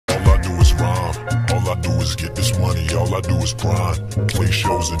is get this money, all I do is grind. Play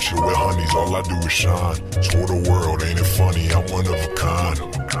shows and chill with honeys, all I do is shine. Tour the world, ain't it funny, I'm one of a kind.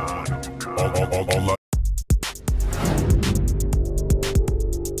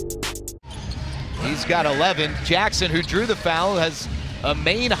 He's got 11. Jackson, who drew the foul, has a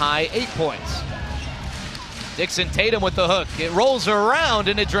main high 8 points. Dixon Tatum with the hook. It rolls around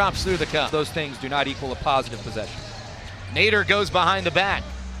and it drops through the cup. Those things do not equal a positive possession. Nader goes behind the back,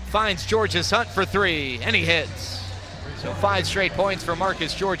 finds Georges Hunt for 3, and he hits. So 5 straight points for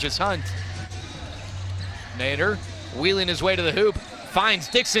Marcus Georges Hunt. Nader wheeling his way to the hoop, finds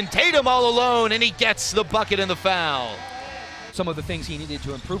Dixon Tatum all alone, and he gets the bucket and the foul. Some of the things he needed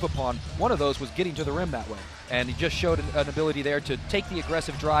to improve upon, one of those was getting to the rim that way. And he just showed an ability there to take the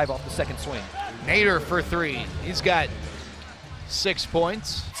aggressive drive off the second swing. Nader for 3. He's got 6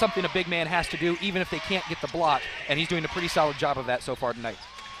 points. Something a big man has to do even if they can't get the block, and he's doing a pretty solid job of that so far tonight.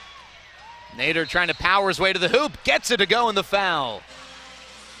 Nader trying to power his way to the hoop, gets it to go in the foul.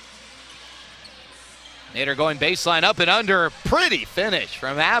 Nader going baseline up and under. Pretty finish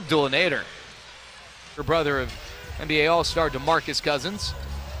from Abdel Nader, her brother of NBA All-Star DeMarcus Cousins.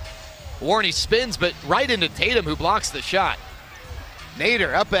 Warney spins, but right into Tatum, who blocks the shot.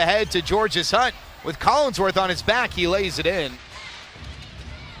 Nader up ahead to Georges Hunt. With Collinsworth on his back, he lays it in.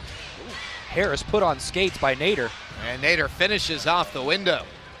 Harris put on skates by Nader. And Nader finishes off the window.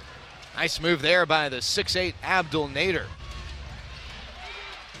 Nice move there by the 6'8" Abdel Nader.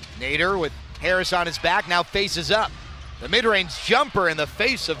 Nader with Harris on his back now faces up. The mid-range jumper in the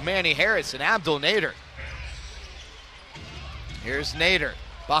face of Manny Harris and Abdel Nader. Here's Nader,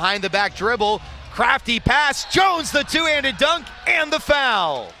 behind the back dribble, crafty pass, Jones the two-handed dunk, and the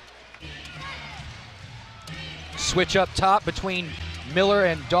foul. Switch up top between Miller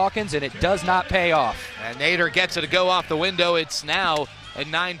and Dawkins, and it does not pay off. And Nader gets it to go off the window. It's now a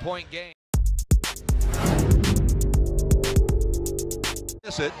 9-point game.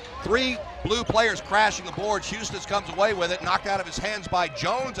 It. 3 blue players crashing the boards. Houston comes away with it, knocked out of his hands by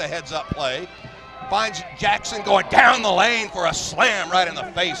Jones, a heads-up play. Finds Jackson going down the lane for a slam right in the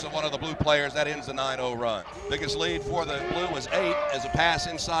face of one of the blue players. That ends the 9-0 run. Biggest lead for the blue was 8 as a pass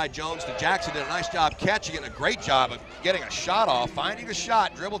inside Jones to Jackson. Did a nice job catching it and a great job of getting a shot off, finding a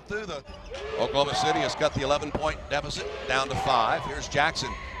shot, dribbled through the. Oklahoma City has cut the 11-point deficit down to 5. Here's Jackson.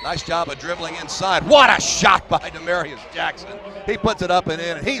 Nice job of dribbling inside. What a shot by Demetrius Jackson. He puts it up and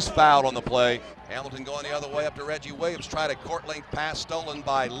in, and he's fouled on the play. Hamilton going the other way up to Reggie Williams. Tried a court length pass stolen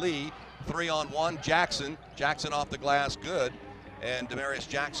by Lee. 3-on-1, Jackson. Jackson off the glass, good. And Demetrius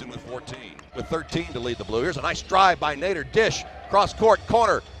Jackson with 14. With 13 to lead the blue. Here's a nice drive by Nader. Dish, cross court,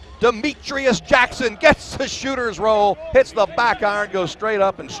 corner. Demetrius Jackson gets the shooter's roll, hits the back iron, goes straight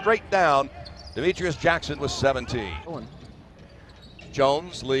up and straight down. Demetrius Jackson with 17.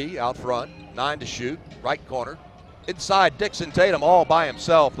 Jones, Lee out front, 9 to shoot, right corner. Inside, Dixon Tatum all by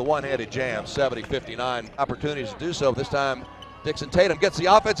himself, the one-handed jam, 70-59. Opportunities to do so, this time Dixon Tatum gets the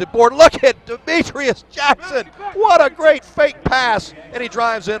offensive board. Look at Demetrius Jackson. What a great fake pass. And he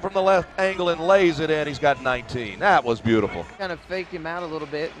drives in from the left angle and lays it in. He's got 19. That was beautiful. Kind of faked him out a little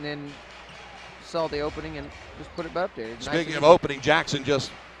bit and then saw the opening and just put it up there. Speaking of opening, Jackson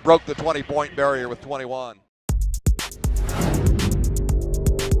just broke the 20-point barrier with 21.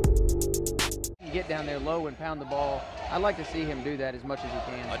 Get down there low and pound the ball. I'd like to see him do that as much as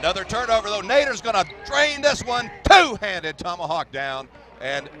he can. Another turnover though. Nader's gonna drain this one. Two-handed tomahawk down,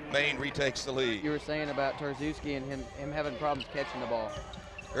 and Maine retakes the lead. You were saying about Tarczewski and him having problems catching the ball.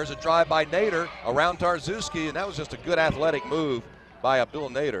 There's a drive by Nader around Tarczewski, and that was just a good athletic move by Abdel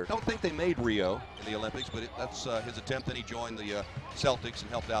Nader. Don't think they made Rio in the Olympics, but that's his attempt. Then he joined the Celtics and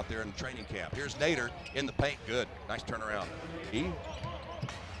helped out there in the training camp. Here's Nader in the paint. Good, nice turnaround.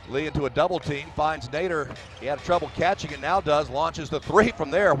 Lee into a double team, finds Nader. He had trouble catching it, now does, launches the 3 from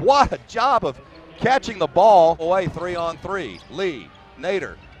there. What a job of catching the ball away. 3-on-3. Lee,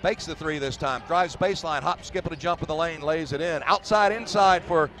 Nader, fakes the 3 this time, drives baseline, hop, skip, and a jump in the lane, lays it in. Outside, inside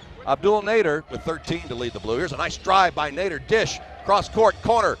for Abdel Nader with 13 to lead the blue. Here's a nice drive by Nader. Dish, cross court,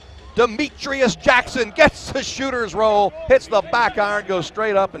 corner. Demetrius Jackson gets the shooter's roll, hits the back iron, goes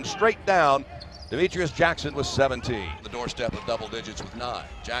straight up and straight down. Demetrius Jackson with 17. The doorstep of double digits with 9.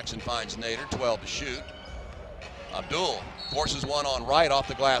 Jackson finds Nader, 12 to shoot. Abdul forces one on right off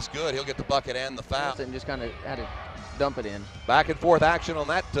the glass, good. He'll get the bucket and the foul. And just kind of had to dump it in. Back and forth action on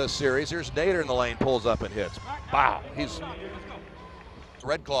that series. Here's Nader in the lane, pulls up and hits. Wow,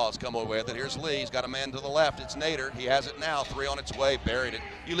 Red Claws come away with it. Here's Lee, he's got a man to the left. It's Nader, he has it now, 3 on its way, buried it.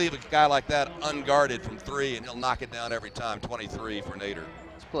 You leave a guy like that unguarded from 3 and he'll knock it down every time. 23 for Nader.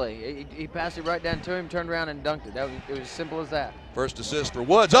 Play. He passed it right down to him, turned around and dunked it. It was as simple as that. First assist for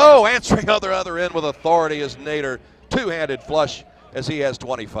Woods. Oh, answering other end with authority is Nader. Two-handed flush as he has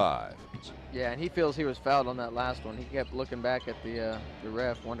 25. Yeah, and he feels he was fouled on that last one. He kept looking back at the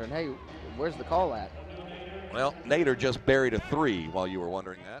ref, wondering, hey, where's the call at? Well, Nader just buried a 3 while you were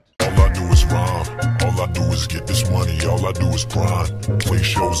wondering that. All I do is rhyme. All I do is get this money. All I do is grind. Play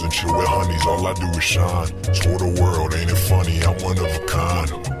shows and chill with honeys. All I do is shine. Tour the world, ain't it funny? I'm one of a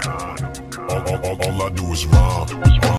kind. All I do is rhyme.